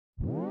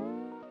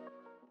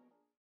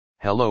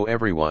Hello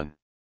everyone.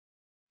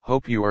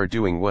 Hope you are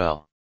doing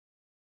well.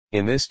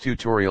 In this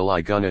tutorial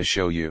I gonna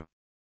show you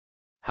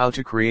how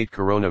to create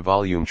Corona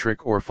Volumetric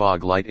or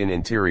fog light in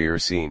interior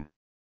scene.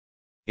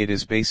 It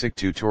is basic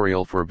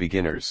tutorial for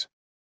beginners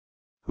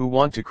who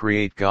want to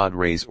create God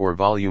Rays or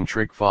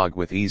Volumetric fog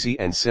with easy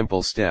and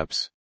simple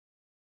steps.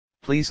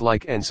 Please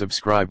like and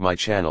subscribe my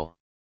channel.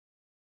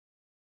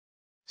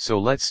 So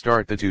let's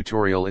start the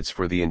tutorial. It's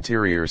for the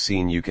interior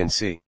scene. You can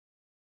see.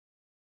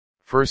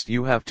 First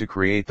you have to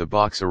create the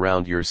box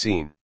around your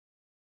scene.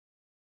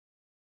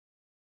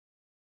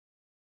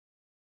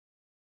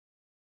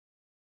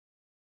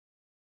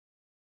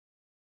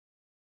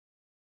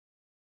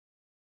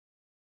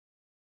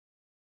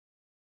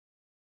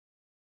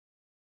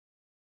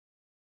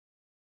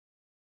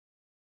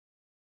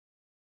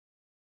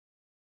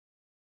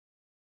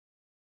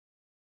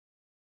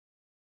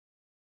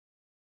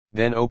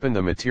 Then open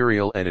the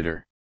material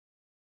editor.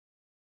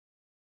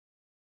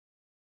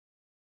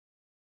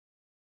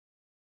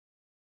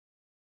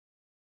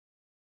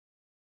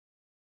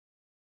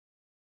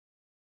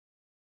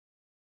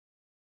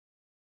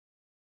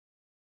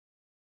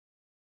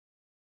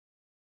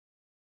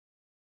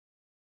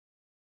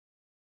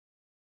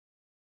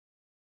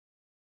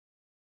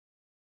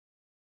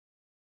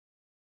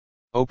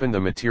 Open the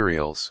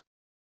materials.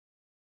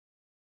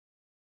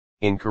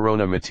 In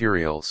Corona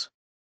Materials,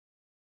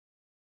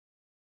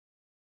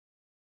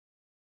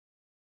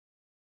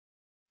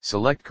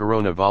 select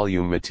Corona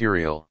Volume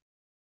Material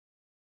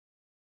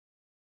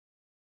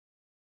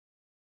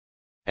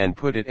and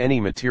put it any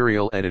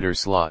material editor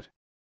slot.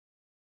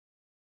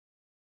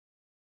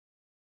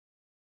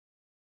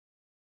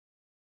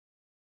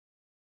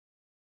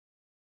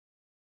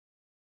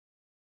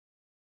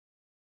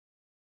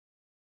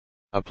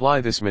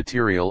 Apply this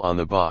material on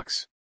the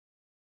box.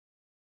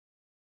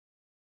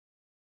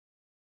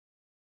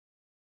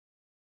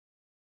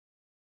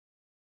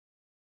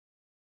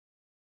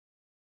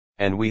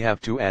 And we have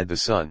to add the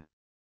sun.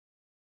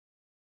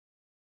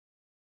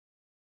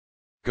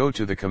 Go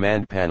to the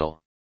command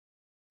panel.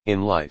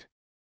 In Light.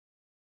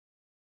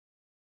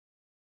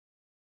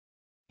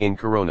 In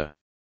Corona.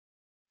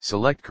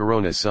 Select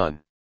Corona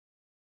Sun.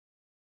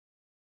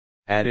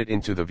 Add it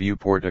into the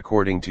viewport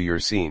according to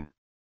your scene.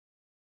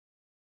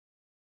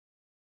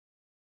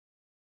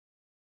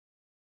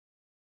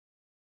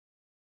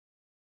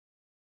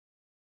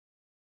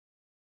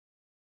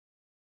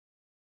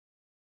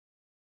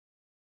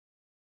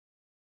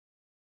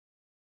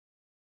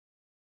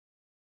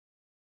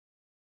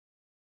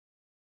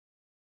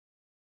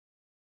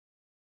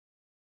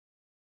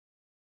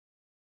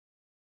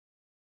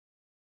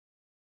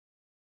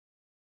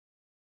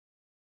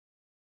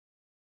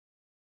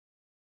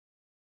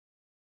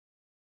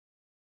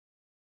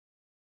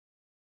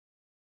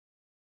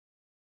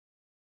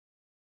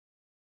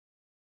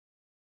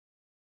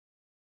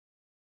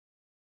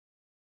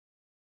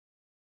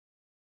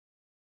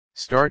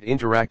 Start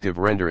interactive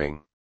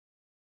rendering.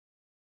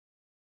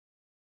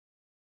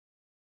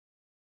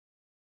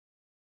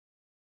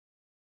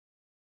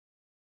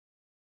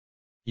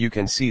 You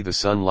can see the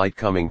sunlight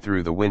coming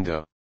through the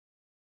window.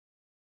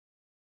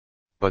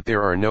 But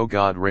there are no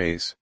God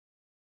rays.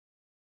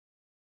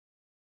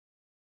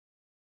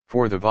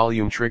 For the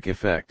Volumetric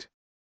effect,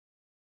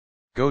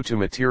 go to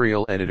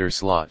Material Editor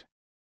slot.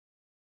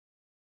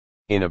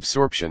 In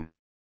Absorption,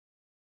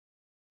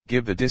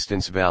 give the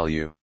distance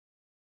value.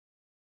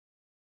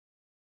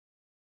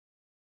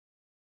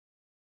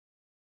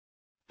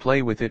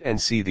 Play with it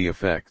and see the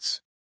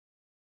effects.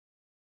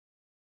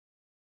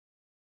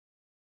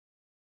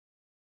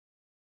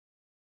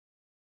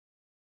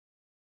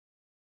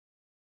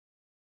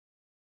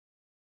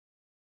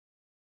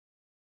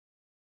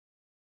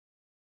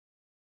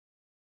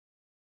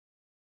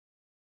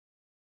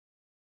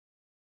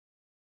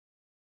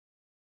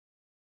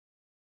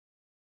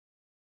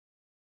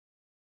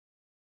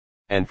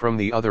 And from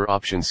the other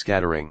option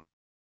scattering,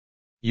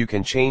 you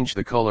can change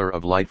the color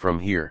of light from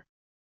here.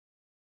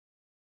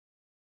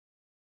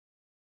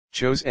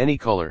 Choose any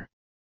color.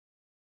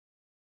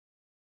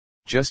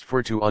 Just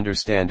for to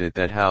understand it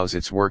that how's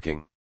it's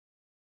working.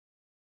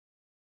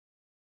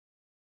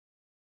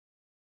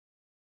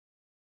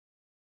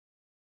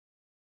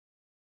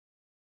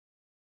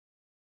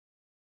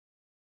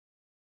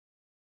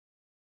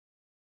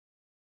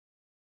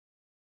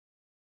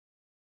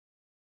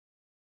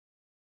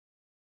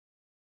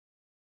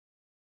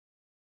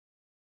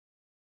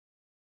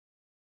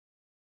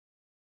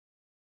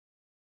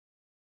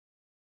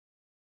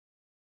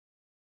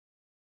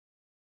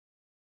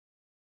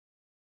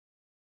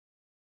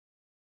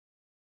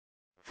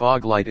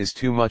 Fog light is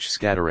too much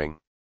scattering.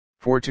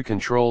 For to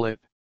control it,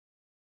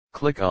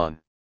 click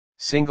on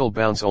Single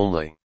Bounce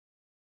Only.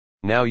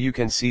 Now you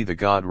can see the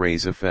God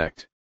Rays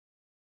effect.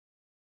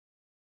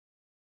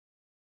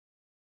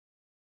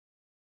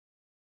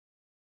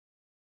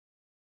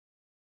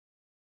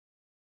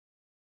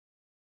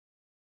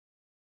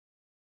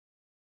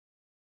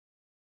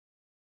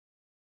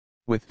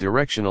 With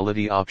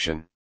directionality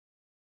option,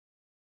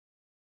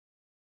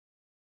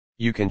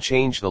 you can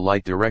change the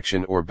light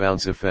direction or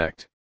bounce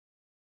effect.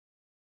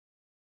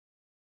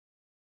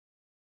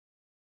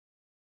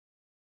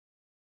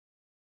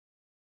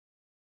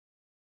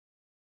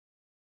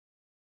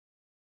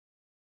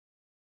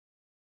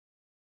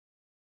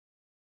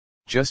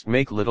 Just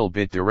make little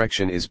bit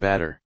direction is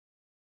better.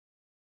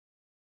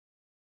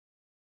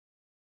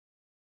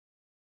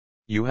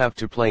 You have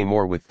to play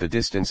more with the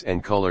distance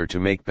and color to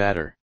make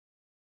better.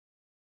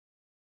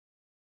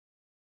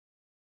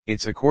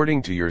 It's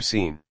according to your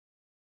scene.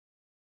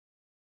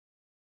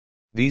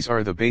 These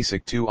are the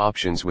basic two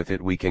options. With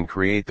it we can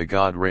create the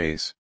God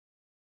Rays.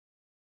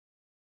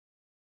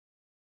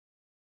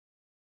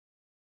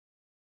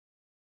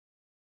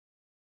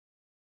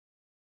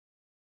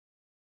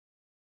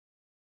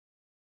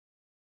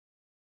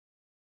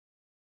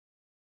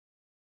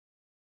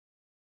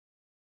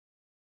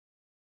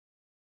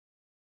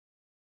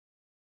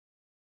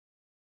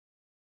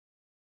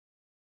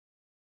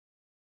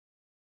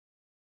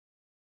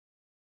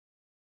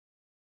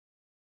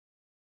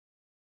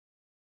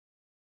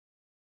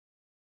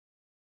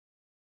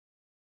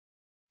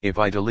 If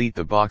I delete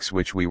the box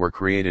which we were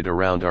created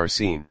around our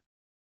scene,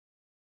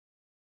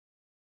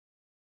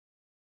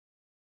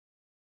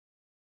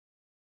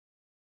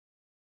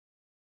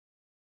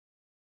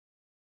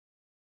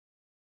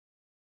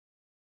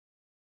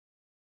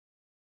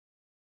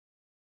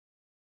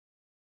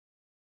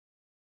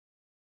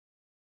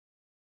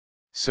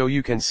 so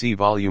you can see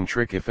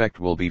Volumetric effect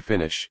will be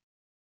finish.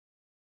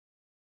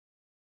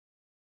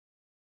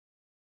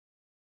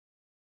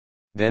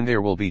 Then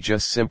there will be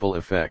just simple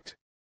effect.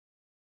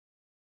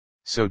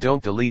 So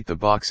don't delete the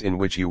box in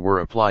which you were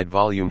applied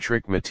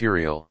Volumetric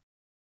material.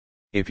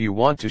 If you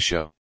want to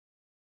show.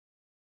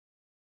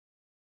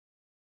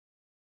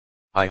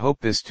 I hope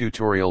this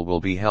tutorial will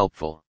be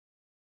helpful.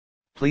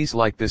 Please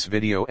like this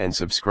video and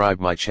subscribe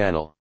my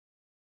channel.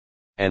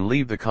 And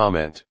leave the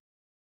comment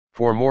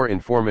for more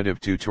informative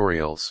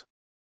tutorials.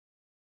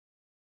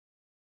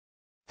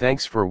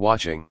 Thanks for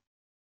watching.